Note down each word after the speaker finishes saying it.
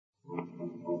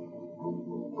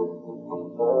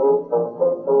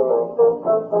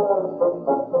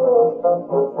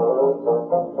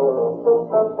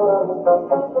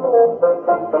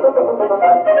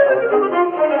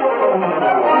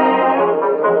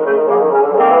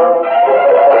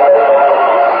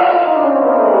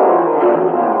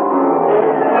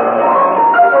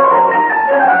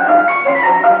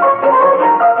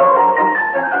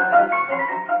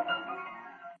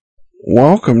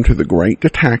Welcome to the Great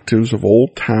Detectives of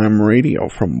Old Time Radio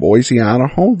from Boise,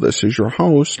 Idaho. This is your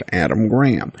host, Adam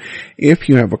Graham. If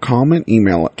you have a comment,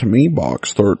 email it to me,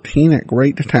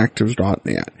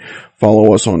 box13@greatdetectives.net.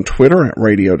 Follow us on Twitter at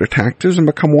Radio Detectives and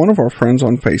become one of our friends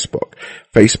on Facebook,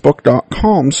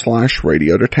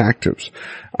 facebook.com/Radio Detectives.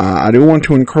 I do want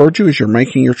to encourage you as you're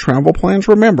making your travel plans,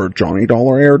 remember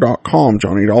JohnnyDollarAir.com.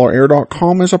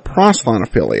 JohnnyDollarAir.com is a Priceline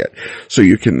affiliate, so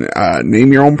you can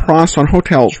name your own price on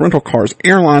hotels, rental cars,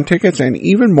 airline tickets, and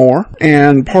even more.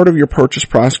 And part of your purchase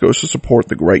price goes to support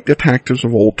the Great Detectives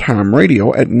of Old Time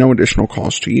Radio at no additional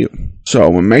cost to you.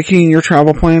 So when making your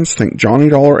travel plans, think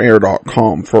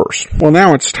JohnnyDollarAir.com first. Well,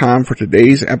 now it's time for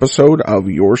today's episode of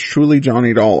Yours Truly,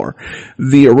 Johnny Dollar.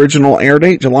 The original air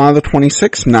date, July the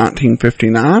 26th,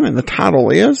 1959, and the title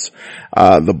is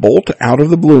The Bolt Out of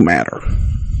the Blue Matter.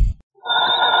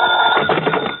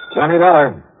 Johnny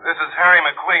Dollar. This is Harry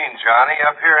McQueen, Johnny,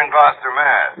 up here in Gloucester,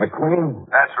 Mass.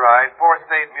 McQueen? That's right, 4th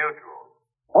State Mutual.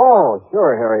 Oh,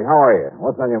 sure, Harry. How are you?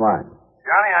 What's on your mind?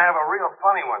 Johnny, I have a real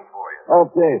funny one for you.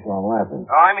 Okay, so I'm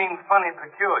laughing. Oh, I mean funny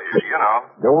peculiar, you know.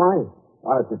 Do I?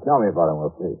 Why don't you tell me about it,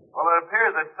 we'll see. Well, it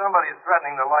appears that somebody is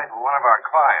threatening the life of one of our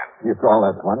clients. You call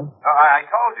that funny? I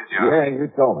told you, Johnny. Yeah, you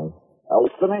told me.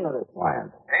 What's the name of this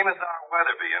client? Amos R.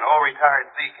 Weatherby, an old retired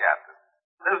sea captain.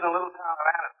 Lives in a little town of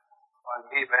Anniston on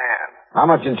Cape Ann. How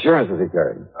much insurance has he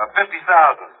carried? 50,000,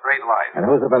 straight life. And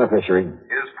who's the beneficiary?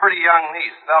 His pretty young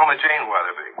niece, Thelma Jane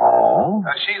Weatherby. Oh?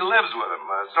 She lives with him,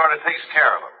 sort of takes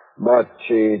care of him. But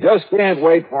she just can't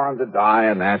wait for him to die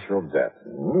a natural death.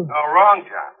 Hmm? No, wrong,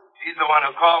 John. She's the one who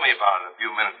called me about it a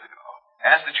few minutes ago.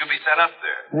 Asked that you be sent up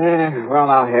there. Well,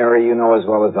 now, Harry, you know as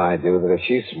well as I do that if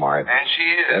she's smart... And she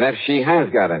is. And if she has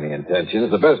got any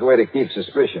intentions, the best way to keep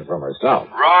suspicion from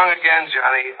herself. Wrong again,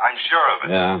 Johnny. I'm sure of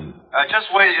it. Yeah. Just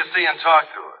wait till you see and talk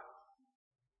to her.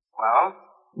 Well?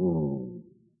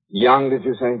 Young, did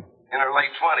you say? In her late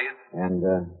 20s. And,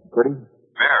 pretty?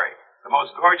 Very. The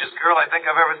most gorgeous girl I think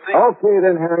I've ever seen. Okay,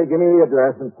 then, Harry, give me the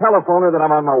address and telephone her that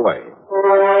I'm on my way.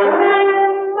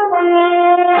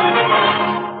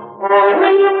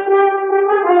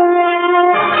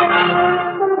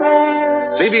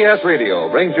 CBS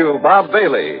Radio brings you Bob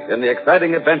Bailey in the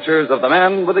exciting adventures of the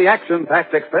man with the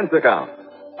action-packed expense account.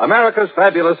 America's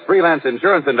fabulous freelance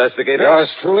insurance investigator.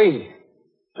 Yours truly,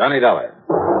 Johnny Dollar.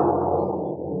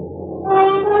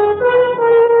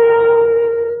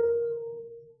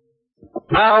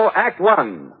 Now, Act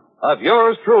One of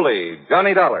Yours Truly,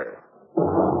 Johnny Dollar.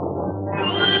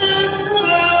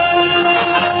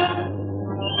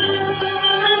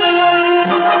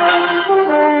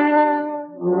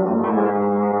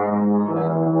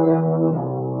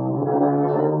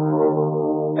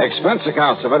 Expense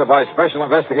account submitted by Special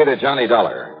Investigator Johnny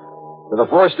Dollar to the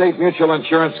 4th State Mutual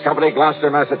Insurance Company, Gloucester,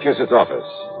 Massachusetts office.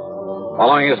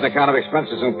 Following is an account of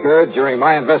expenses incurred during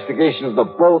my investigation of the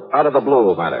bolt out of the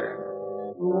blue matter.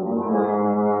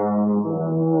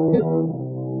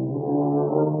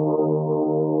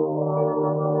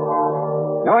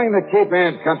 Knowing the Cape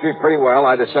Ann country pretty well,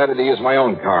 I decided to use my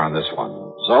own car on this one.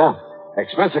 So,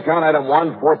 expense account item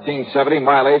 1, $14.70,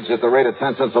 mileage at the rate of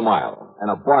 10 cents a mile. And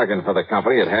a bargain for the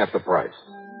company at half the price.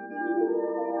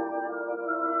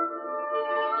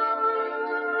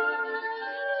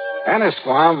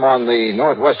 Annisquam, on the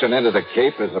northwestern end of the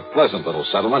Cape, is a pleasant little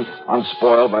settlement,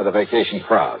 unspoiled by the vacation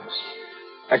crowds.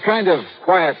 A kind of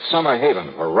quiet summer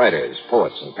haven for writers,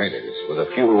 poets, and painters, with a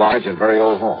few large and very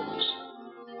old homes.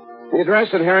 The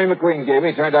address that Harry McQueen gave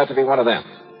me turned out to be one of them.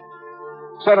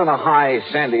 Set on a high,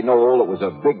 sandy knoll, it was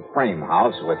a big frame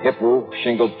house with hip roof,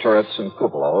 shingled turrets, and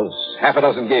cupolas, half a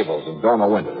dozen gables and dormer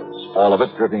windows, all of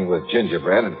it dripping with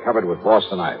gingerbread and covered with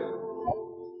Boston ivy.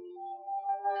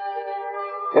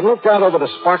 It looked out over the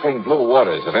sparkling blue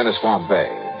waters of Annisquam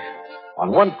Bay. On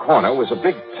one corner was a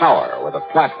big tower with a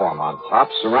platform on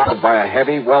top surrounded by a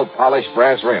heavy, well-polished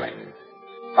brass railing.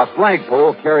 A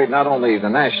flagpole carried not only the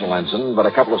national ensign, but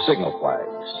a couple of signal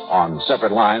flags on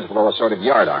separate lines below a sort of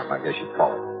yardarm, I guess you'd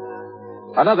call it.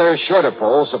 Another shorter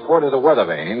pole supported a weather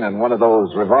vane and one of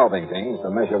those revolving things to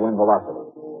measure wind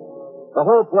velocity. The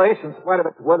whole place, in spite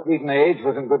of its weather-beaten age,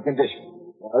 was in good condition.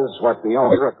 It was what the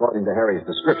owner, according to Harry's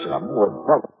description of them, would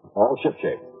probably call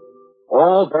shipshape.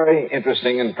 All very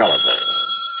interesting and colorful.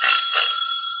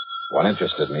 What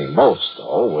interested me most,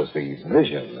 though, was the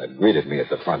vision that greeted me at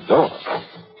the front door.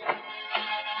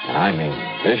 And I mean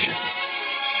vision.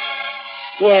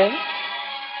 Yes?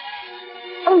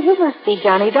 Oh, you must be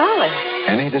Johnny Dollar.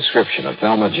 Any description of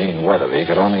Thelma Jane Weatherby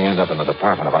could only end up in the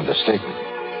Department of Understatement.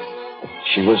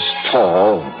 She was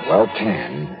tall,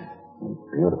 well-tanned, and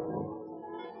beautiful.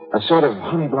 A sort of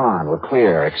honey blonde with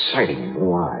clear, exciting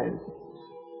blue eyes.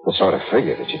 The sort of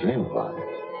figure that you dream about.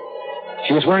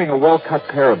 She was wearing a well-cut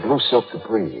pair of blue silk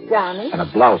capris. Johnny? And a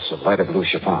blouse of lighter blue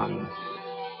chiffon.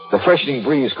 The freshening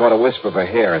breeze caught a wisp of her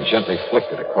hair and gently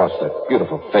flicked it across that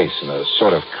beautiful face in a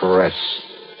sort of caress.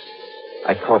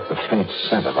 I caught the faint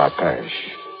scent of arpege.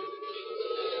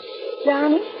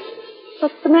 Johnny,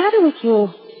 what's the matter with you?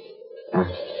 Huh?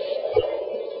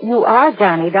 You are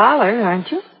Johnny Dollar,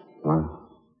 aren't you? What?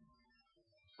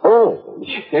 Oh,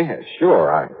 yeah,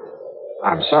 sure.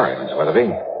 I'm sorry, Miss Weatherby.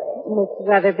 Miss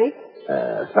Weatherby?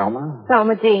 Thelma?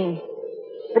 Thelma Jean.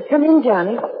 But come in,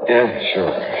 Johnny. Yeah,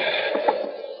 sure.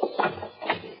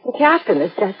 The captain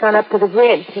has just gone up to the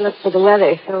bridge to look for the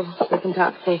weather so we can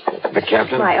talk safely. The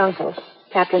captain? My uncle,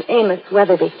 Captain Amos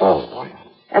Weatherby. Oh, boy.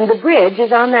 And the bridge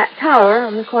is on that tower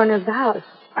on the corner of the house.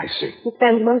 I see. He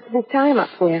spends most of his time up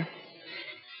there.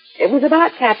 It was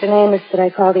about Captain Amos that I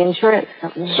called the insurance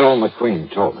company. So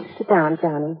McQueen told me. Sit down,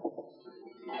 Johnny.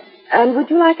 And would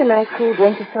you like a nice cool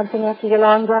drink or something after your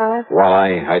long drive? Well,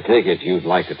 I take it you'd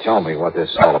like to tell me what this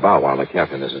is all about while the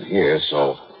captain isn't here,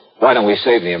 so why don't we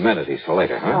save the amenities for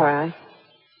later, huh? All right.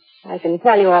 I can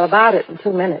tell you all about it in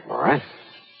 2 minutes. All right.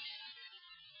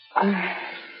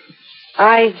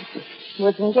 I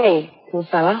was engaged to a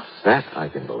fellow. That I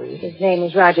can believe. His name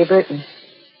is Roger Burton.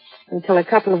 Until a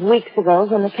couple of weeks ago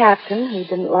when the captain, who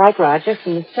didn't like Roger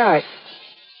from the start,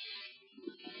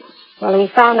 well,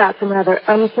 he found out some rather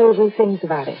unsavory things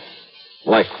about him.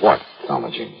 Like what,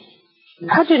 Thelma Jean?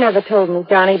 Roger never told me,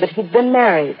 Johnny, but he'd been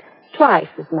married. Twice,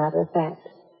 as a matter of fact.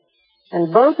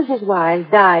 And both of his wives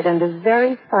died under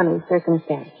very funny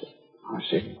circumstances. I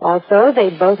see. Also, they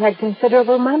both had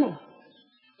considerable money.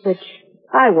 Which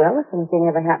I will if anything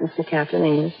ever happens to Captain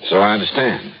Amos. So I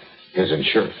understand. His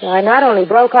insurance. So I not only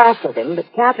broke off with him, but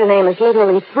Captain Amos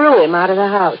literally threw him out of the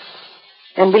house.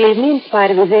 And believe me, in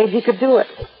spite of his age, he could do it.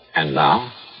 And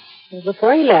now? Well,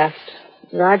 before he left,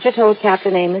 Roger told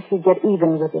Captain Amos he'd get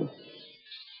even with him.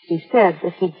 He said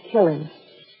that he'd kill him.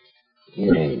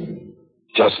 You mean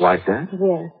just like that?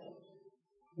 Yes.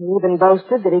 He even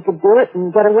boasted that he could do it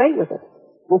and get away with it.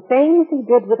 The same as he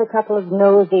did with a couple of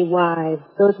nosy wives.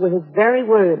 Those were his very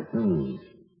words.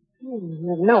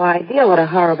 You have no idea what a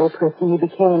horrible person he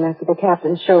became after the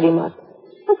captain showed him up.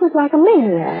 It was like a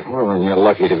maniac. Well, then you're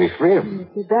lucky to be free of him.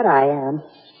 You bet I am.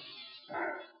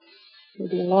 It'll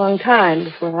be a long time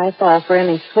before I fall for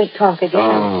any sweet talk again.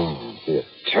 Oh, it'd be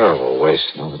a terrible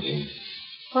waste, Thelma Jean.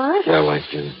 What? Yeah,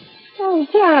 like you. Oh,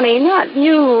 Johnny, not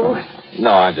you. No,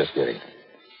 I'm just kidding.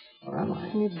 Or am I?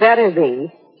 You better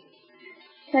be.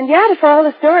 And yet, if all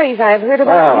the stories I've heard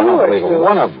about I you don't are believe true.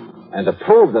 one of them. And to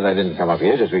prove that I didn't come up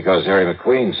here just because Harry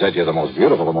McQueen said you're the most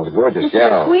beautiful, the most gorgeous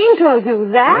gal. McQueen told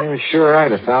you that? I'm sure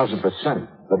right, 1,000%.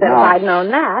 But Then now... if I'd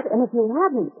known that, and if you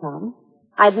hadn't come,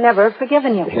 I'd never have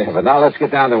forgiven you. Yeah, but now let's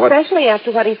get down to what... Especially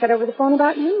after what he said over the phone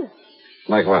about you.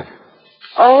 Like what?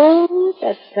 Oh,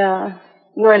 that,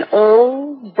 you're an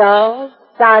old, dull,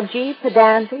 stodgy,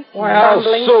 pedantic, Why, I'll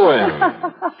bumbling... sue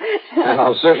him. And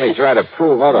I'll certainly try to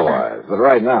prove otherwise. But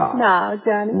right now... Now,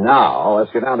 Johnny. Now,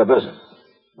 let's get down to business.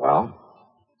 Well?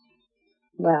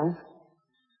 Well,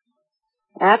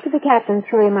 after the captain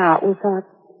threw him out, we thought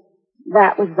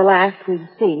that was the last we'd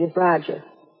see of Roger,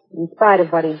 in spite of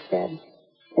what he'd said,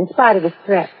 in spite of his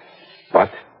threats.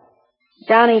 What?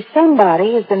 Johnny,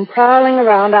 somebody has been prowling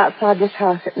around outside this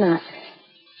house at night.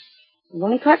 We've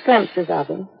only caught glimpses of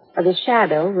him, of his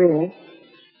shadow, really,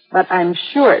 but I'm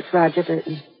sure it's Roger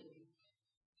Burton.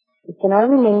 It can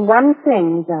only mean one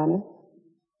thing, Johnny.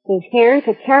 He's here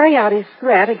to carry out his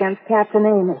threat against Captain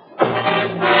Amos.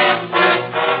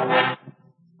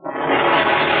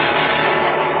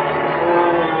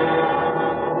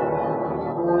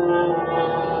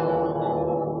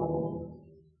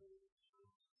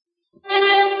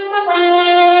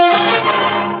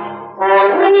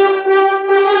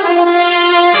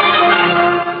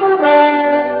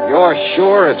 You're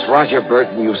sure it's Roger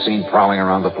Burton you've seen prowling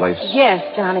around the place? Yes,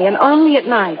 Johnny, and only at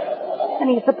night. And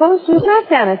he's supposed to have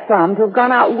left Anniscom to have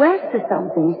gone out west or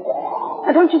something.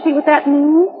 Now, don't you see what that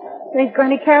means? That he's going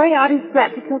to carry out his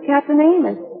threat to kill Captain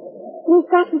Amos. And he's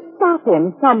got to stop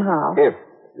him somehow. If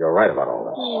you're right about all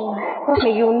this. Oh, if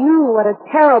only you knew what a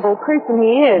terrible person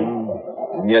he is.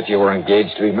 And yet you were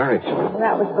engaged to be married to him.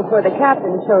 That was before the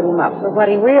captain showed him up for what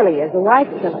he really is, a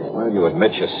wife killer. Well, you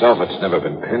admit yourself it's never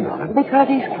been pinned on him. Because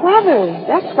he's clever.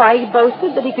 That's why he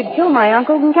boasted that he could kill my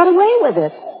uncle and get away with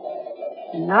it.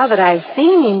 And now that I've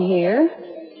seen him here...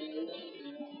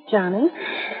 Johnny?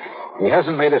 He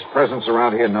hasn't made his presence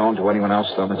around here known to anyone else,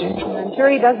 Thelma Jean? I'm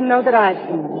sure he doesn't know that I've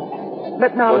seen him.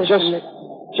 But now Well, listen...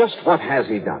 just what has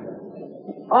he done?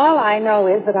 All I know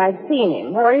is that I've seen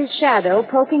him, or his shadow,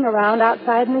 poking around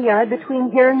outside in the yard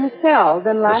between here and the cell.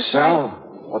 Then last The cell? night...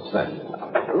 What's that?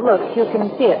 Look, you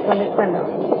can see it from this window.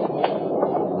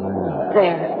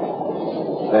 There.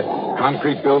 That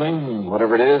concrete building,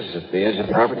 whatever it is, at the edge of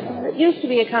the property? It used to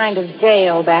be a kind of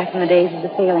jail back in the days of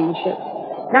the sailing ships.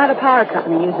 Now the power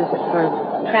company uses it for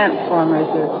transformers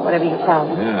or whatever you call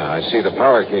them. Yeah, I see the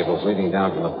power cables leading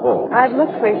down from the pole. I've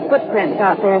looked for his footprints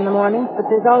out there in the mornings, but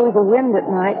there's always a wind at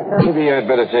night, so... Maybe I'd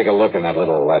better take a look in that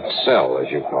cell,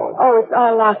 as you call it. Oh, it's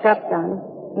all locked up, Johnny.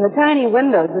 And the tiny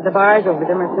windows with the bars over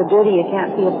them are so dirty you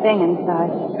can't see a thing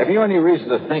inside. Have you any reason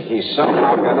to think he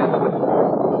somehow got into it?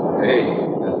 Hey,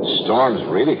 the storm's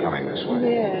really coming this way.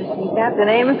 Yes, and Captain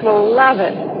Amos will love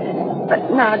it.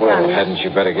 But now, Well, Johnny... hadn't you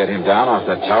better get him down off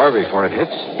that tower before it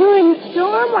hits? During the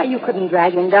storm? Why, you couldn't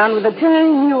drag him down with a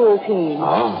turning mule team.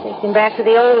 Oh. Take him back to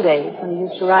the old days when he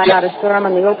used to ride out a storm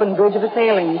on the open bridge of a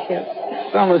sailing ship.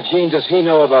 Thelma Jean, does he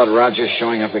know about Roger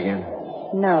showing up again?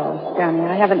 No, Johnny,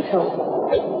 I haven't told him.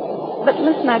 But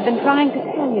listen, I've been trying to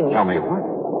tell you. Tell me what?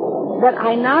 That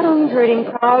I not only heard him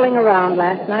crawling around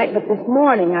last night, but this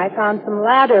morning I found some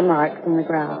ladder marks in the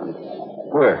ground.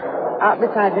 Where? Out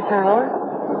beside the tower.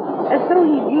 As though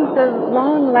he'd used a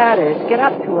long ladder to get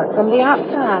up to it from the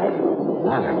outside.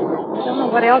 Ladder marks. I don't know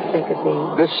what else they could be.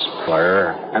 This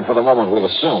player, and for the moment we'll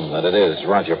assume that it is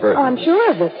Roger Burton. Oh, I'm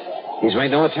sure of it. He's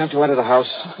made no attempt to enter the house?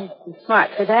 He's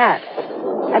smart for that.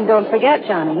 And don't forget,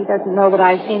 Johnny, he doesn't know that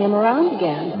I've seen him around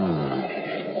again.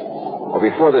 Well,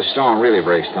 before this storm really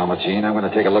breaks, Thelma Jean, I'm going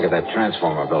to take a look at that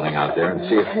transformer building out there and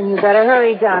see if... And you better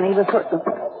hurry, Johnny, before...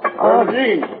 Thelma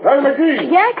Jean! Thelma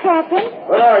Jean! Yeah, Captain?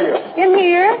 Where are you? In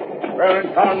here? Where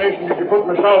in tarnation did you put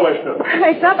my sou'wester?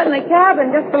 It's up in the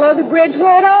cabin just below the bridge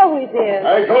where it always is.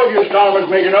 I told you Star was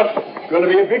making up. It's going to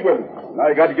be a big one. Now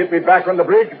I got to get me back on the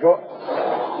bridge. Well,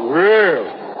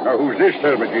 now who's this,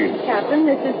 Thelma Jean? Captain,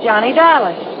 this is Johnny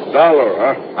Dollar. Dollar,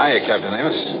 huh? Hiya, Captain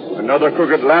Amos. Another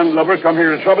crooked landlubber come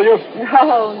here to trouble you?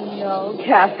 Oh, no,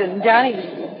 Captain. Johnny...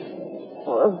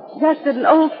 Well, just an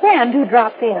old friend who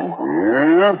dropped in.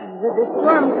 Yeah? With the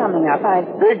storm coming up,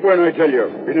 Big one, I tell you.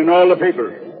 Been in all the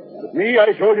papers. But me,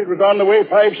 I told you it was on the way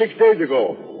 5-6 days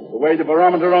ago. The way the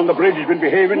barometer on the bridge has been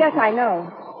behaving. Yes, I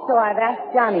know. So I've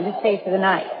asked Johnny to stay for the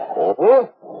night. Oh? Well,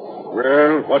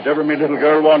 whatever my little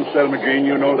girl wants, Thelma Jean,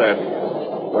 you know that.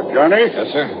 But, Johnny?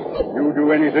 Yes, sir? You do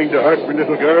anything to hurt my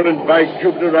little girl, and by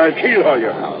Jupiter, I'll kill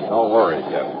you. Don't worry,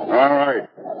 Captain. All right.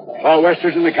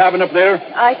 Sou'westers in the cabin up there?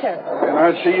 Aye, sir. And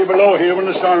I'll see you below here when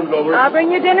the storm's over. I'll bring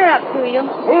your dinner up to you.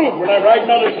 Oh, when I'm riding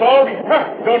on the stall,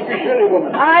 don't be silly, woman.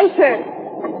 Aye, sir.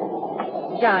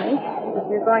 Johnny, if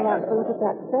you're going out to look at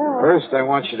that cell... First, I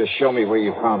want you to show me where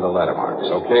you found the ladder marks,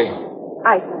 okay?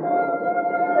 Aye, sir.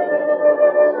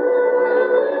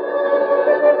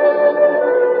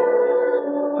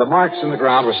 The marks in the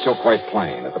ground were still quite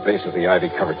plain at the base of the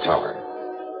ivy-covered tower.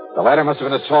 The ladder must have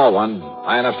been a tall one,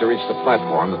 high enough to reach the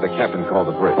platform that the captain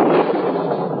called the bridge.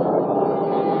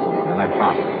 And I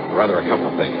found, rather, a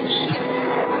couple of things.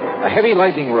 A heavy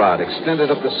lightning rod extended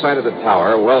up the side of the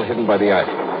tower, well hidden by the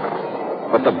ivy.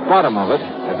 But the bottom of it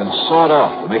had been sawed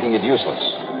off, making it useless.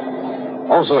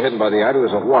 Also hidden by the ivy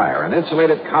was a wire, an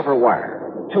insulated copper wire,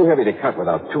 too heavy to cut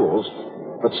without tools,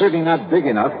 but certainly not big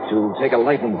enough to take a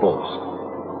lightning bolt.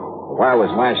 The wire was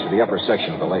lashed to the upper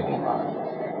section of the lightning rod.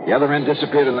 The other end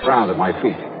disappeared in the ground at my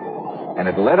feet, and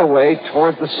it led away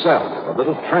toward the cell, the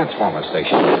little transformer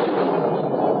station.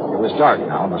 It was dark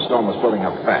now, and the storm was building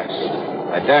up fast.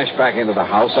 I dashed back into the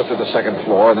house, up to the second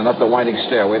floor, and then up the winding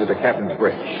stairway to the captain's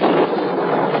bridge.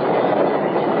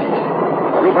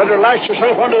 You better lash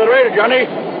yourself onto the rail, Johnny.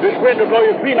 This wind will blow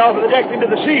you clean off of the deck into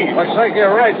the sea. Looks like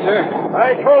you're right, sir.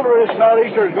 I told her this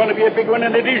nor'easter is going to be a big one,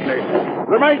 and it is.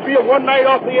 Reminds me of one night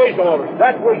off the Azores.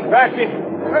 That was back in...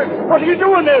 What are you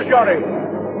doing there, Johnny?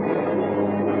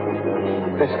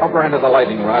 This upper end of the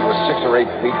lightning rod was 6 or 8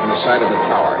 feet from the side of the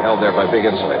tower, held there by big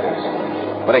insulators.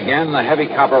 But again, the heavy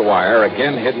copper wire,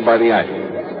 again hidden by the ivy.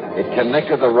 It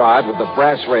connected the rod with the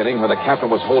brass railing where the captain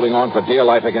was holding on for dear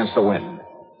life against the wind.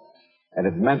 And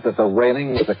it meant that the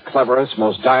railing was the cleverest,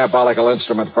 most diabolical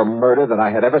instrument for murder that I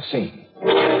had ever seen.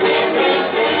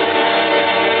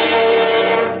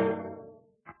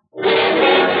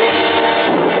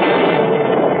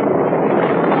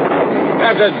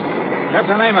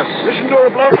 Captain Amos. Listen to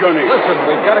her blow, Johnny. Listen,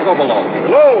 we've got to go below.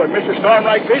 Below, and Mr. Storm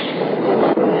like this?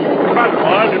 Come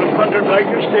on, it'll thunder and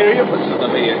lightning steer you. Listen to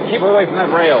me. Keep away from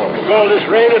that rail. Go this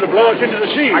rail, it'll blow us into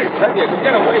the sea. I tell you,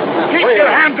 get away from that Keep rail.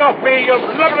 your hands off me, you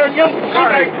blubberin' young...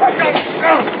 Sorry. I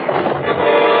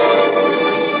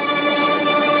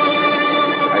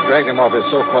dragged him off his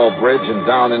so-called bridge and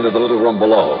down into the little room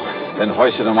below. then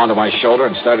hoisted him onto my shoulder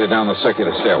and started down the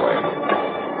circular stairway.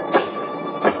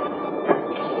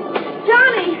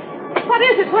 Johnny! What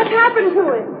is it? What's happened to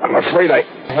him? I'm afraid I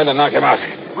had to knock him out.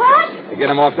 What? To get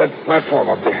him off that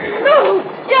platform up there. No!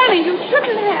 Johnny, you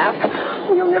shouldn't have.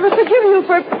 You'll never forgive you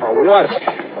for... For what?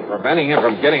 For preventing him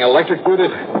from getting electrocuted?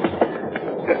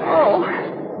 Oh.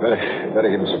 Better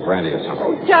give him some brandy or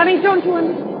something. Johnny, don't you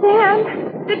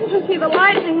understand? Didn't you see the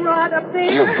lightning rod up there?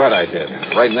 You bet I did.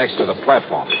 Right next to the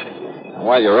platform. And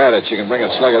while you're at it, you can bring a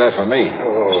slug of that for me.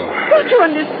 Don't you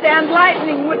understand?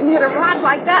 Lightning wouldn't hit a rod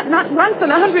like that, not once in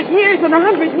 100 years. In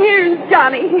 100 years,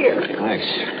 Johnny, here. Thanks.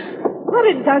 What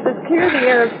it does is clear the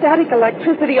air of static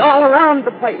electricity all around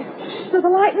the place. So the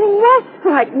lightning won't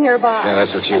strike nearby. Yeah,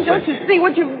 that's what you and don't think. you see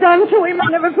what you've done to him? I'll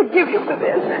never forgive you for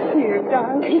this. Here,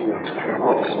 darling.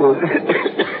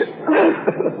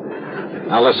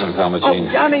 Now listen, Thelma Jean.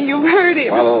 Oh, Johnny, you've hurt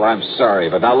him. Well, I'm sorry,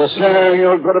 but now listen.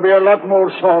 You're going to be a lot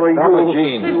more sorry. Thelma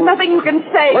Jean. There's nothing you can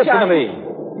say, Listen to Johnny. me.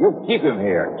 You keep him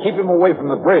here. Keep him away from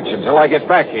the bridge until I get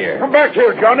back here. Come back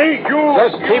here, Johnny.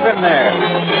 Just keep him there.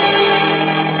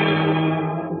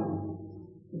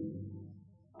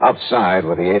 Outside,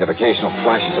 with the aid of occasional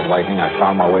flashes of lightning, I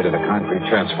found my way to the concrete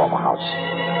transformer house.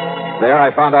 There, I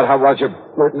found out how Roger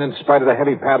Burton, in spite of the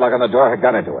heavy padlock on the door, had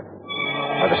got into it.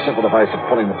 By the simple device of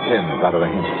pulling the pins out of the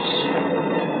hinges.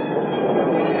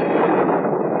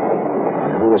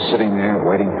 And who was sitting there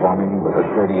waiting for me with a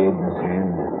 .38 in his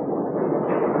hand?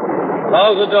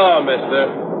 Close the door,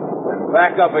 mister. And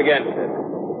back up against it.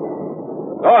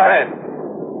 Go ahead.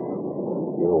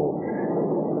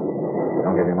 You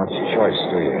don't give me much choice,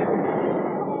 do you?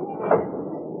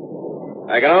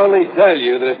 I can only tell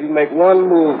you that if you make one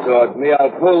move towards me,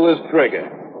 I'll pull this trigger.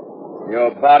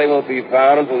 Your body won't be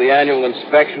found until the annual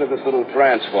inspection of this little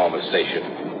transformer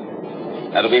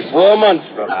station. That'll be 4 months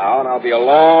from now, and I'll be a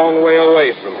long way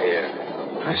away from here.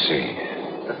 I see.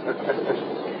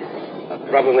 I'll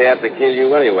probably have to kill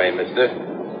you anyway, mister.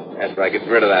 After I get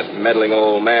rid of that meddling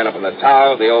old man up in the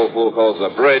tower the old fool calls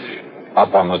the bridge.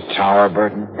 Up on the tower,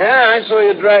 Burton? Yeah, I saw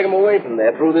you drag him away from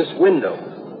there through this window.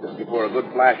 Just before a good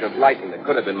flash of lightning that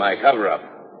could have been my cover-up.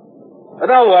 But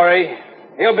don't worry.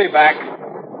 He'll be back.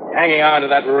 Hanging on to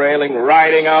that railing,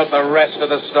 riding out the rest of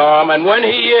the storm. And when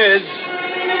he is...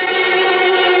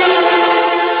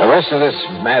 The rest of this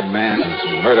madman's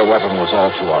murder weapon was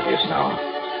all too obvious now.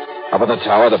 Up on the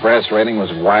tower, the brass railing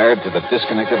was wired to the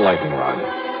disconnected lightning rod.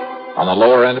 On the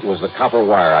lower end, it was the copper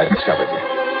wire I discovered.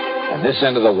 And this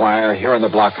end of the wire here in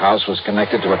the blockhouse was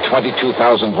connected to a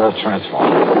 22,000-volt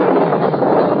transformer.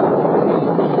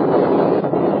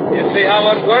 You see how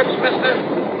it works,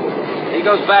 mister? He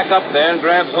goes back up there and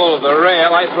grabs hold of the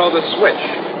rail. I throw the switch.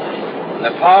 And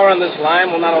the power on this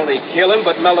line will not only kill him,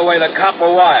 but melt away the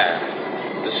copper wire.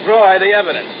 Destroy the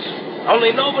evidence.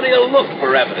 Only nobody will look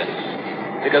for evidence.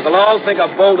 Because they'll all think a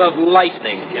bolt of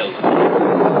lightning killed him.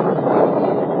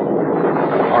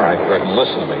 All right, Burton,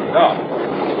 listen to me. Oh.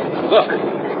 Look.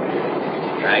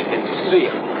 I can see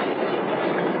him.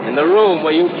 In the room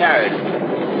where you carried him.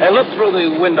 Hey, look through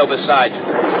the window beside you.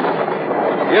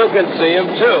 You can see him,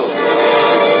 too.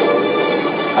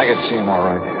 I can see him all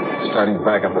right. Starting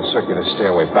back up the circular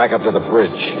stairway, back up to the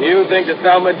bridge. You think that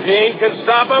Thelma Jean can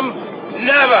stop him?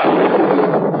 Never!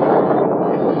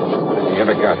 If he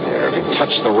ever got there, if he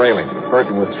touched the railing,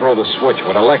 Burton would throw the switch,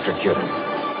 would electrocute him.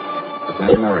 But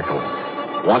then a miracle.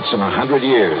 Once in 100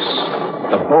 years,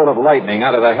 the bolt of lightning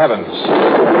out of the heavens.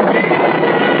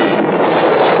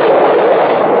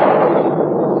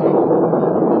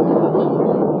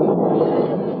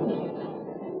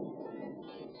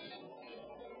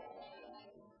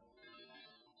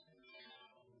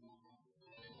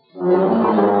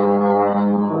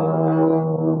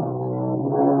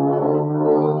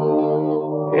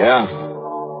 Yeah.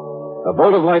 The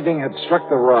bolt of lightning had struck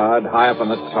the rod high up on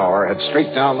the tower, had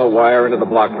streaked down the wire into the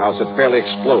blockhouse. It fairly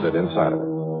exploded inside of it.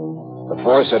 The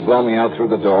force had blown me out through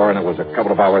the door, and it was a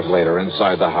couple of hours later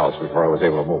inside the house before I was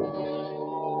able to move.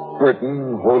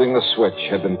 Burton, holding the switch,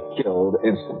 had been killed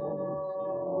instantly.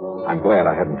 I'm glad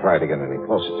I hadn't tried to get any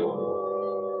closer to him.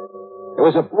 It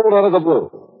was a bolt out of the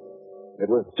blue. It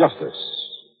was justice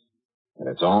in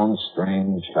its own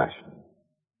strange fashion.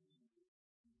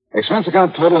 Expense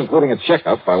account total, including a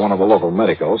checkup by one of the local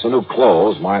medicos, some new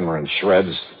clothes, mine were in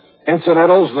shreds,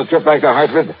 incidentals, and the trip back to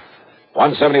Hartford,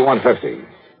 $171.50.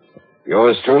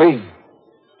 Yours truly,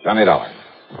 Johnny Dollar.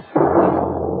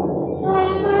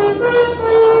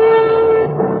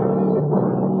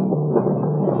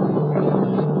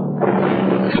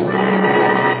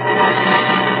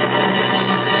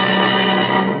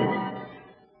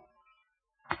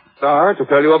 Star, to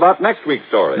tell you about next week's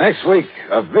story. Next week,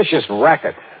 a vicious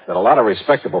racket that a lot of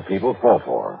respectable people fall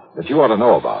for, that you ought to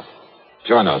know about.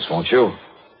 Join us, won't you?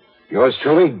 Yours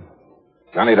truly,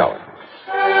 Johnny Dollar.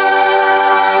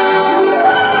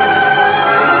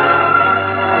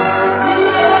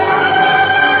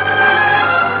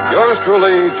 Yours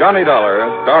truly, Johnny Dollar,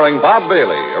 starring Bob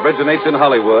Bailey, originates in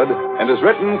Hollywood and is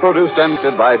written, produced, and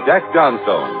edited by Jack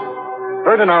Johnstone.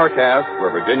 Heard in our cast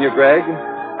were Virginia Gregg,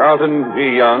 Carlton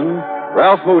G. Young,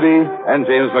 Ralph Moody, and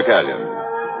James McCallion.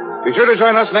 Be sure to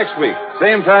join us next week,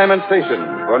 same time and station,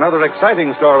 for another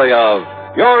exciting story of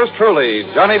Yours truly,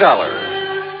 Johnny Dollar.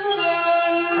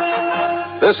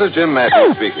 This is Jim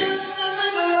Matthews speaking.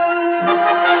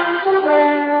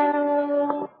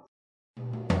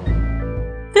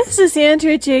 This is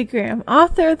Andrea J. Graham,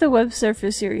 author of the Web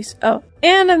Surfer series,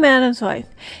 and a Madam's Wife.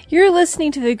 You're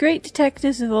listening to the Great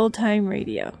Detectives of Old Time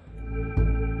Radio.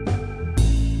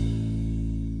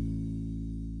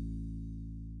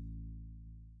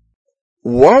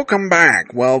 Welcome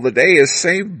back. Well, the day is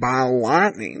saved by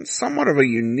lightning, somewhat of a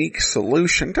unique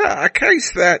solution to a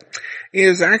case that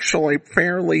is actually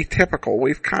fairly typical.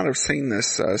 We've kind of seen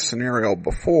this scenario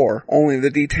before, only the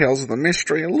details of the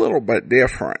mystery a little bit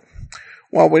different.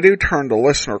 Well, we do turn to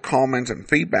listener comments and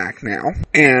feedback now.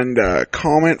 And a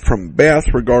comment from Beth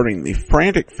regarding the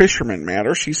Frantic Fisherman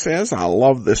matter. She says, I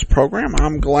love this program.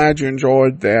 I'm glad you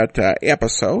enjoyed that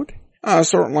episode.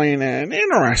 Certainly an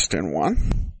interesting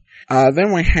one.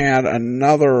 Then we had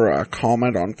another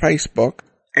comment on Facebook.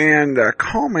 And a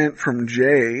comment from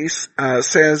Jay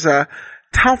says,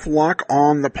 tough luck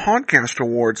on the podcast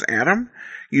awards, Adam.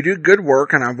 You do good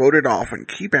work, and I voted off, and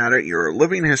keep at it. You're a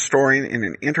living historian in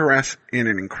an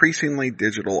increasingly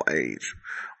digital age.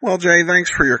 Well, Jay, thanks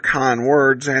for your kind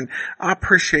words, and I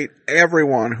appreciate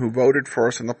everyone who voted for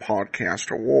us in the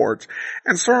podcast awards.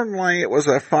 And certainly it was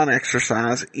a fun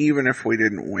exercise, even if we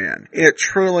didn't win. It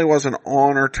truly was an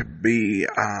honor to be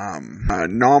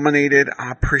nominated.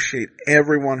 I appreciate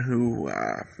everyone who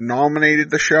nominated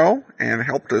the show and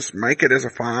helped us make it as a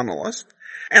finalist.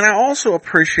 And I also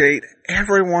appreciate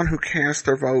everyone who cast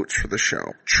their votes for the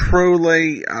show.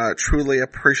 Truly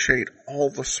appreciate all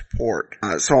the support.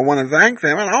 So I want to thank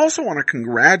them, and I also want to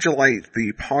congratulate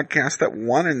the podcast that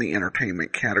won in the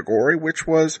entertainment category, which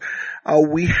was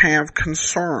We Have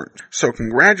Concerns. So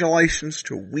congratulations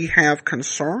to We Have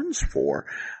Concerns for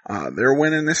their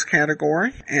win in this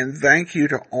category, and thank you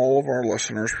to all of our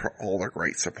listeners for all their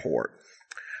great support.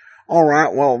 All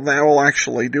right, well, that will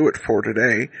actually do it for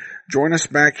today. Join us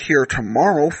back here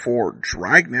tomorrow for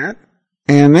Dragnet.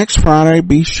 And next Friday,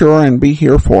 be sure and be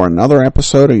here for another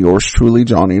episode of Yours Truly,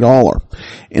 Johnny Dollar.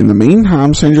 In the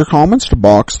meantime, send your comments to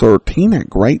box 13 at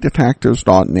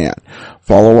greatdetectives.net.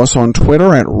 Follow us on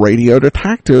Twitter at Radio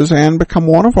Detectives and become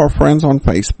one of our friends on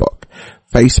Facebook.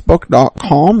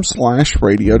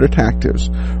 Facebook.com/Radio Detectives.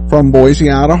 From Boise,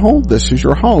 Idaho, this is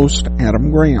your host,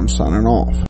 Adam Graham, signing off.